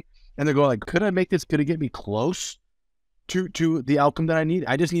going, and they're going like, could I make this? Could it get me close to the outcome that I need?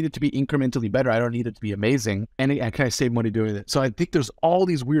 I just need it to be incrementally better. I don't need it to be amazing. And can I save money doing it? So I think there's all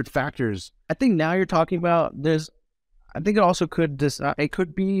these weird factors. I think now you're talking about I think it also could it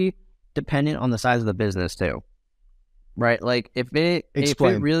could be dependent on the size of the business too, right? Like if it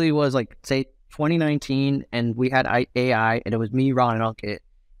really was like say 2019 and we had AI and it was me, Ron, and Ankit,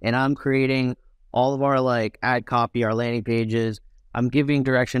 and I'm creating all of our like ad copy, our landing pages. I'm giving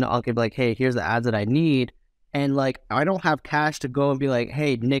direction to Ankit, like, hey, here's the ads that I need. And like, I don't have cash to go and be like,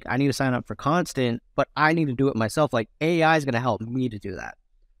 hey, Nick, I need to sign up for Konstant, but I need to do it myself. Like AI is going to help me to do that.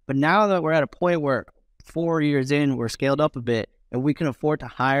 But now that we're at a point where 4 years in, we're scaled up a bit and we can afford to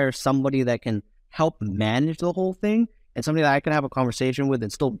hire somebody that can help manage the whole thing and somebody that I can have a conversation with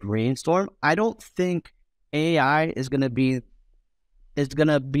and still brainstorm. I don't think AI is going to be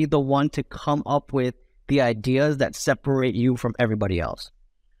the one to come up with the ideas that separate you from everybody else.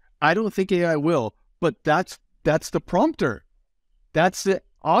 I don't think AI will, but that's the prompter. That's the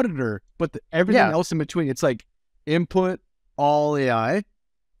auditor, but everything else in between, it's like input all AI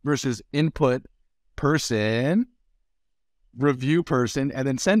versus input person, review person, and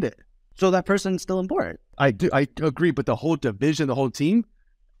then send it. So that person's still important. I agree, but the whole division, the whole team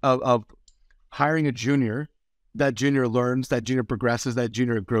of hiring a junior, that junior learns, that junior progresses, that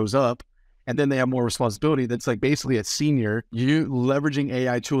junior grows up, and then they have more responsibility. That's like basically a senior. You leveraging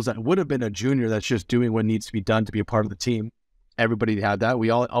AI tools that would have been a junior that's just doing what needs to be done to be a part of the team. Everybody had that. We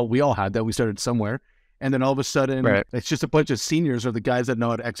all had that. We started somewhere. And then all of a sudden, It's just a bunch of seniors or the guys that know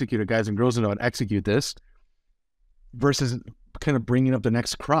how to execute it, guys and girls that know how to execute this, versus kind of bringing up the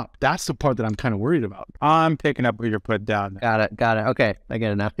next crop. That's the part that I'm kind of worried about. I'm picking up what you're putting down. Got it. Okay, I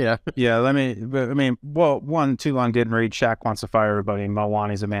get it now. Yeah. Yeah, one, too long didn't read. Shaq wants to fire everybody.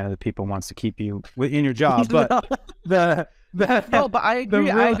 Malwani's a man of the people, wants to keep you in your job. But but I agree.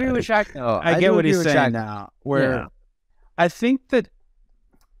 I agree with Shaq. I get what he's saying now. I think that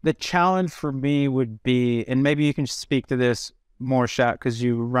the challenge for me would be, and maybe you can speak to this more, Shaq, because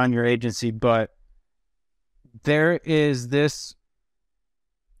you run your agency, but there is this,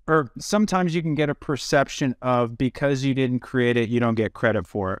 or sometimes you can get a perception of because you didn't create it, you don't get credit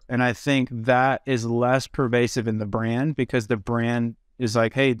for it. And I think that is less pervasive in the brand, because the brand is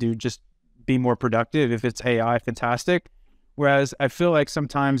like, hey, dude, just be more productive. If it's AI, fantastic. Whereas I feel like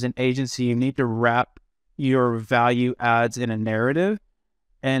sometimes in agency, you need to wrap your value adds in a narrative.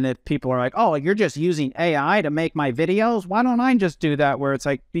 And if people are like, oh, you're just using AI to make my videos, why don't I just do that? Where it's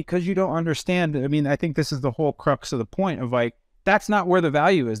like, because you don't understand. I mean, I think this is the whole crux of the point of like, that's not where the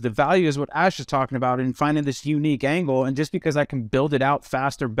value is. The value is what Ash is talking about, and finding this unique angle. And just because I can build it out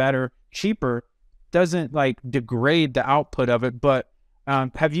faster, better, cheaper, doesn't like degrade the output of it. But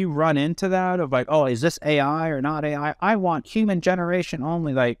have you run into that of like, oh, is this AI or not AI? I want human generation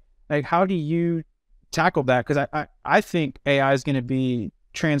only. Like how do you tackle that? Because I think AI is going to be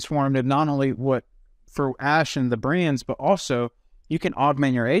transformative, not only what for Ash and the brands, but also you can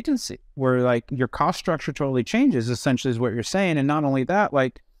augment your agency where like your cost structure totally changes, essentially is what you're saying. And not only that,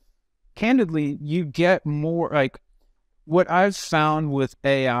 like candidly, you get more like what I've found with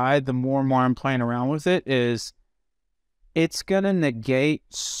AI, the more and more I'm playing around with it, is it's going to negate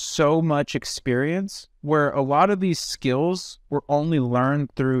so much experience, where a lot of these skills were only learned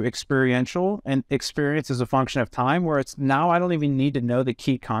through experiential, and experience is a function of time, where it's now I don't even need to know the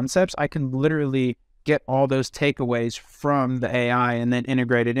key concepts. I can literally get all those takeaways from the AI and then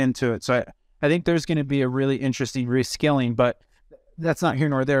integrate it into it. So I think there's going to be a really interesting reskilling, but that's not here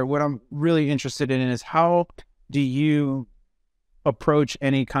nor there. What I'm really interested in is how do you approach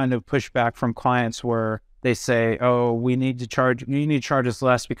any kind of pushback from clients where they say, oh, you need to charge us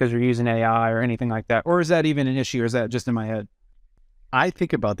less because you're using AI or anything like that? Or is that even an issue, or is that just in my head? I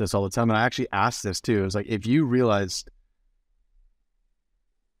think about this all the time, and I actually ask this too. It's like, if you realized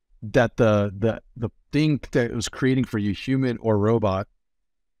that the thing that it was creating for you, human or robot,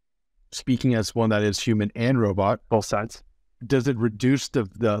 speaking as one that is human and robot, Both sides. does it reduce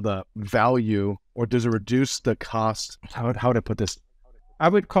the value, or does it reduce the cost? How would I put this? I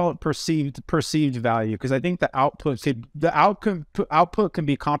would call it perceived value, because I think the output can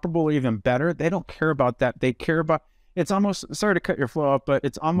be comparable or even better. They don't care about that. They care about, it's almost, sorry to cut your flow off, but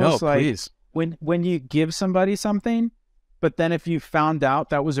it's almost like please. when you give somebody something, but then if you found out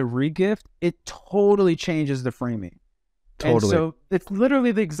that was a regift, it totally changes the framing. Totally. And so it's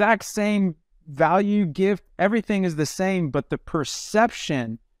literally the exact same value, gift, everything is the same, but the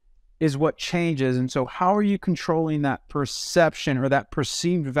perception is what changes. And so how are you controlling that perception or that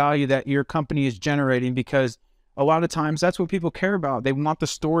perceived value that your company is generating? Because a lot of times that's what people care about. They want the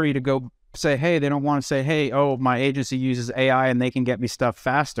story to go say, hey, they don't want to say, hey, oh, my agency uses AI and they can get me stuff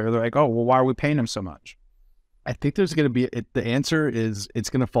faster. They're like, oh, well, why are we paying them so much? I think there's going to be, the answer is it's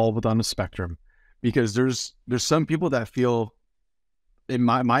going to fall within a spectrum, because there's some people that feel, in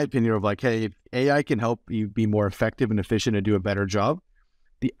my opinion, of like, hey, if AI can help you be more effective and efficient and do a better job,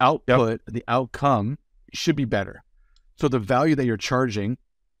 the output, the outcome should be better. So the value that you're charging,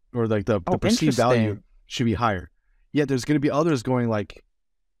 or like the perceived value, should be higher. Yet there's going to be others going like,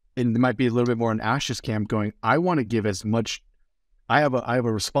 and it might be a little bit more in Ash's camp, going, I want to give as much, I have a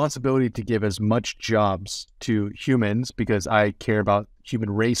responsibility to give as much jobs to humans because I care about human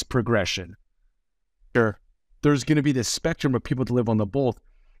race progression. Sure. There's going to be this spectrum of people to live on the both.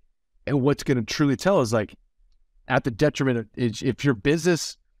 And what's going to truly tell is like, at the detriment of, if your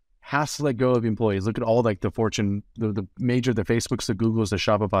business has to let go of employees, look at all like the Fortune, the major, the Facebooks, the Googles, the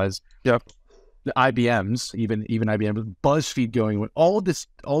Shopify's, yep, the IBMs, even IBM, BuzzFeed going with all this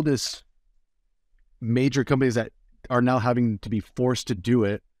major companies that are now having to be forced to do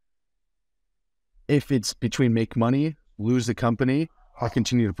it. If it's between make money, lose the company, or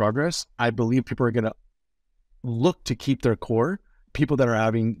continue to progress, I believe people are going to look to keep their core, people that are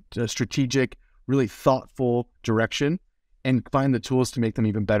having a strategic, really thoughtful direction, and find the tools to make them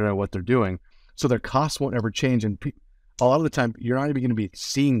even better at what they're doing. So their costs won't ever change. And a lot of the time, you're not even going to be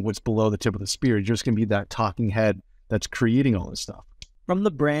seeing what's below the tip of the spear. You're just going to be that talking head that's creating all this stuff. From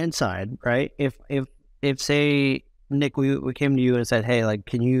the brand side, right? If say, Nick, we came to you and said, hey, like,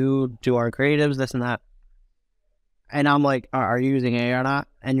 can you do our creatives, this and that? And I'm like, are you using AI or not?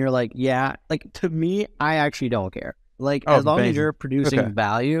 And you're like, yeah. Like, to me, I actually don't care. Like, as long as you're producing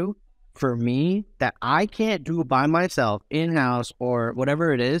value for me that I can't do by myself in-house or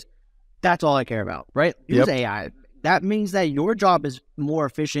whatever it is, that's all I care about, right? Use AI. That means that your job is more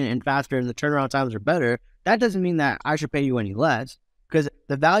efficient and faster and the turnaround times are better. That doesn't mean that I should pay you any less, because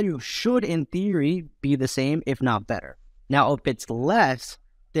the value should, in theory, be the same, if not better. Now, if it's less,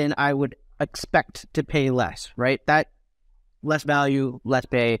 then I would expect to pay less, right? That less value, less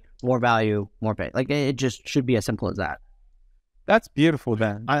pay, more value, more pay. Like it just should be as simple as that. That's beautiful,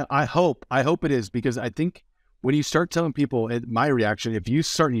 Ben. I hope it is, because I think when you start telling people, my reaction, if you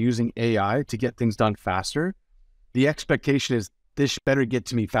start using AI to get things done faster, the expectation is this better get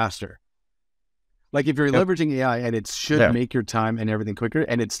to me faster. Like if you're leveraging AI and it should make your time and everything quicker,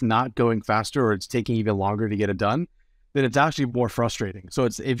 and it's not going faster or it's taking even longer to get it done, then it's actually more frustrating. So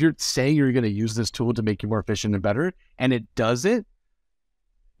it's, if you're saying you're going to use this tool to make you more efficient and better, and it does it,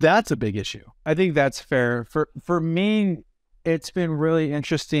 that's a big issue. I think that's fair. For me, it's been really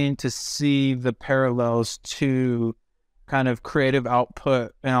interesting to see the parallels to kind of creative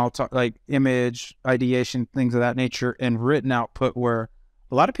output, and I'll talk like image, ideation, things of that nature, and written output, where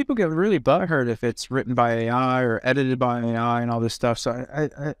a lot of people get really butthurt if it's written by AI or edited by AI and all this stuff. So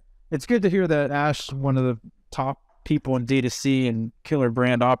it's good to hear that Ash, one of the top people in D2C and killer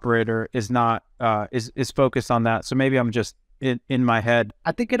brand operator, is not is focused on that. So maybe I'm just in my head.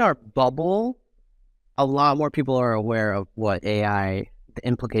 I think in our bubble, a lot more people are aware of what AI, the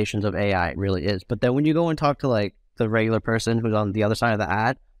implications of AI really is. But then when you go and talk to like the regular person who's on the other side of the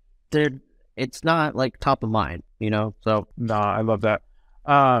ad, it's not like top of mind, you know? So no, I love that.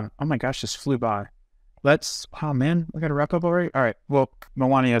 Oh my gosh, this flew by. Oh man, we got to wrap up already. All right. Well,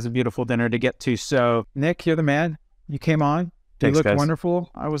 Mawani has a beautiful dinner to get to. So Nick, you're the man. You came on. Thanks, you looked guys. Wonderful.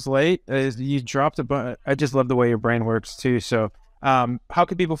 I was late. You dropped a bunch. I just love the way your brain works too. So, how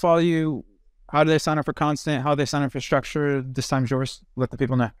can people follow you? How do they sign up for Konstant? How do they sign up for Structure? This time's yours. Let the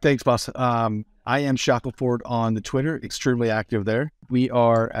people know. Thanks, boss. I am Shackelford on the Twitter, extremely active there. We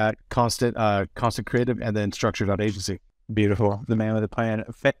are at Konstant Kreative, and then Structure.agency. Beautiful. The man with the plan.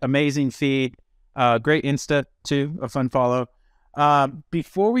 Amazing feed. Great Insta too. A fun follow.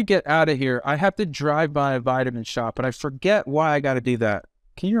 Before we get out of here, I have to drive by a vitamin shop, but I forget why I got to do that.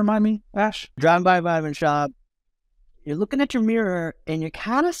 Can you remind me, Ash? driving by a vitamin shop, you're looking at your mirror and you're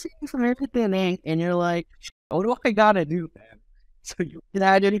kind of seeing some everything, and you're like, what do I gotta do, man? So you get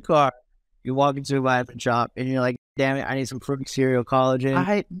out of your car, you walk into a vitamin shop, and you're like, damn it, I need some fruit cereal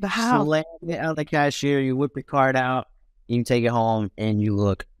collagen. Slam it out the cashier, you whip your card out, you take it home, and you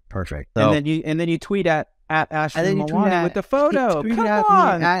look perfect. So, and then you tweet at Ash and then you tweet Mawani with the photo. tweet Come at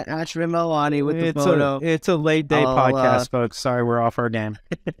on. me at Ash Mawani with the photo. It's a late day podcast, folks. Sorry, we're off our game.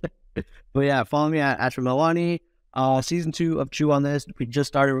 But yeah, follow me at Ash Mawani. Season 2 of Chew on this. We just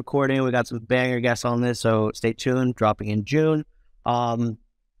started recording. We got some banger guests on this, so stay tuned. Dropping in June.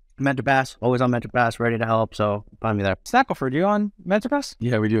 Mentor Pass, always on Mentor Pass, ready to help. So find me there. Shackelford, you on Mentor Pass?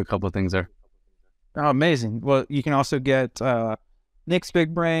 Yeah, we do a couple of things there. Oh, amazing. Well, you can also get Nick's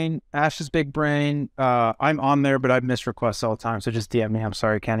Big Brain, Ash's Big Brain. I'm on there, but I miss requests all the time, so just DM me. I'm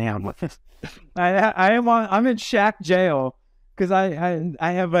sorry, Kenny. I'm in Shaq jail. Because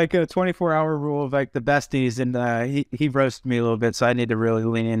I have like a 24-hour rule of like the besties, and he roasted me a little bit, so I need to really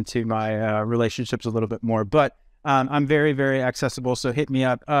lean into my relationships a little bit more. But I'm very, very accessible, so hit me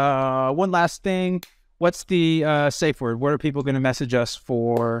up. One last thing, what's the safe word? Where are people going to message us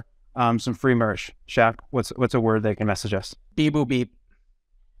for some free merch? Shaq, what's a word they can message us? Beep boop beep.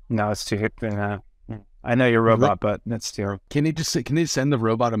 No, it's too hip. I know you're a robot, but that's too. Can they send the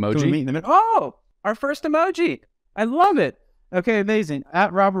robot emoji? Oh, our first emoji. I love it. Okay, amazing.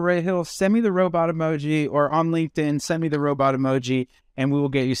 At Robert Ray Hill, send me the robot emoji, or on LinkedIn, send me the robot emoji, and we will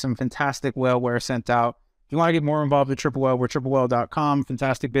get you some fantastic whaleware sent out. If you want to get more involved with Triple Whale, we're triplewhale.com.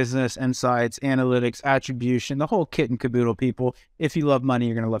 Fantastic business, insights, analytics, attribution, the whole kit and caboodle, people. If you love money,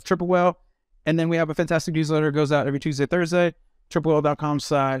 you're going to love Triple Whale. And then we have a fantastic newsletter. It goes out every Tuesday, Thursday.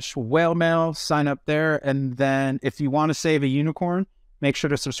 triplewhale.com/whalemail. Sign up there. And then if you want to save a unicorn, make sure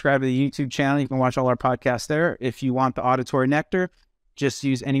to subscribe to the YouTube channel. You can watch all our podcasts there. If you want the auditory nectar, just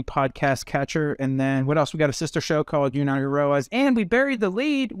use any podcast catcher. And then what else? We got a sister show called United ROAS. And we buried the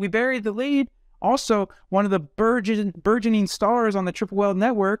lead. Also, one of the burgeoning stars on the Triple Whale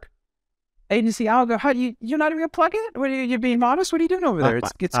Network, Agency Algo. You're not even going to plug it? What, you're being modest? What are you doing over there?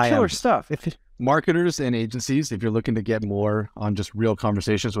 It's killer stuff. Marketers and agencies, if you're looking to get more on just real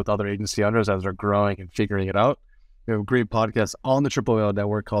conversations with other agency owners as they're growing and figuring it out, we have a great podcast on the Triple Whale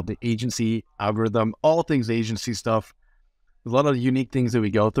Network called The Agency Algorithm, all things agency stuff. There's a lot of unique things that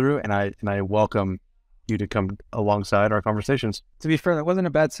we go through, and I welcome you to come alongside our conversations. To be fair, that wasn't a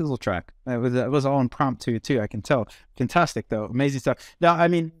bad sizzle track. It was all impromptu too, I can tell. Fantastic though, amazing stuff. Now, I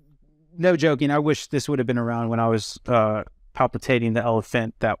mean, no joking, I wish this would have been around when I was palpitating the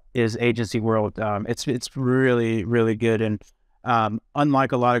elephant that is agency world. It's really, really good, and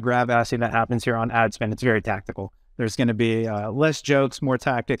unlike a lot of grab assing that happens here on ad spend, it's very tactical. There's going to be less jokes, more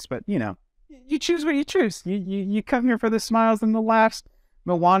tactics, but you know, you choose what you choose. You come here for the smiles and the laughs.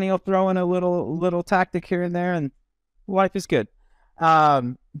 Mawani will throw in a little tactic here and there, and Life is good.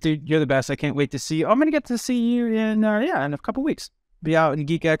 Dude, you're the best. I can't wait to see you. I'm gonna get to see you in in a couple weeks. Be out in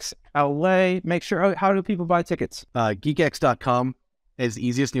GeekX LA. Make sure. Oh, how do people buy tickets? Geekx.com is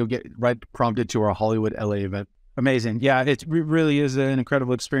easiest, and you'll get right prompted to our Hollywood LA event. Amazing. Yeah, it really is an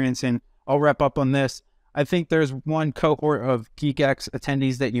incredible experience. And I'll wrap up on this. I think there's one cohort of GeekX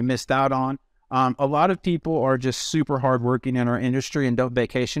attendees that you missed out on. A lot of people are just super hardworking in our industry and don't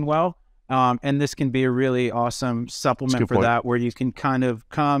vacation well. And this can be a really awesome supplement for that, where you can kind of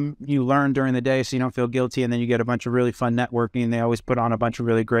come, you learn during the day so you don't feel guilty, and then you get a bunch of really fun networking. They always put on a bunch of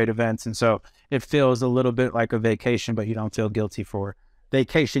really great events. And so it feels a little bit like a vacation, but you don't feel guilty for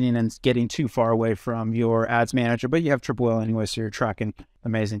vacationing and getting too far away from your ads manager. But you have Triple L anyway, so you're tracking.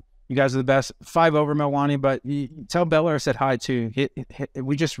 Amazing. You guys are the best. 5 over Melwani, but tell Bella I said hi too.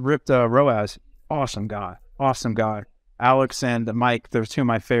 We just ripped ROAS. Awesome guy. Awesome guy. Alex and Mike, they're two of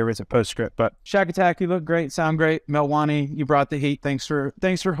my favorites at Postscript. But Shack Attack, you look great, sound great. Melwani, you brought the heat. Thanks for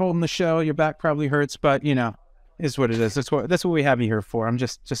holding the show. Your back probably hurts, but you know, is what it is. That's what we have you here for. I'm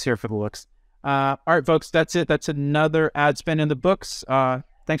just here for the looks. All right, folks, that's it. That's another ad spend in the books.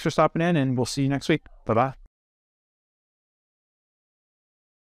 Thanks for stopping in, and we'll see you next week. Bye-bye.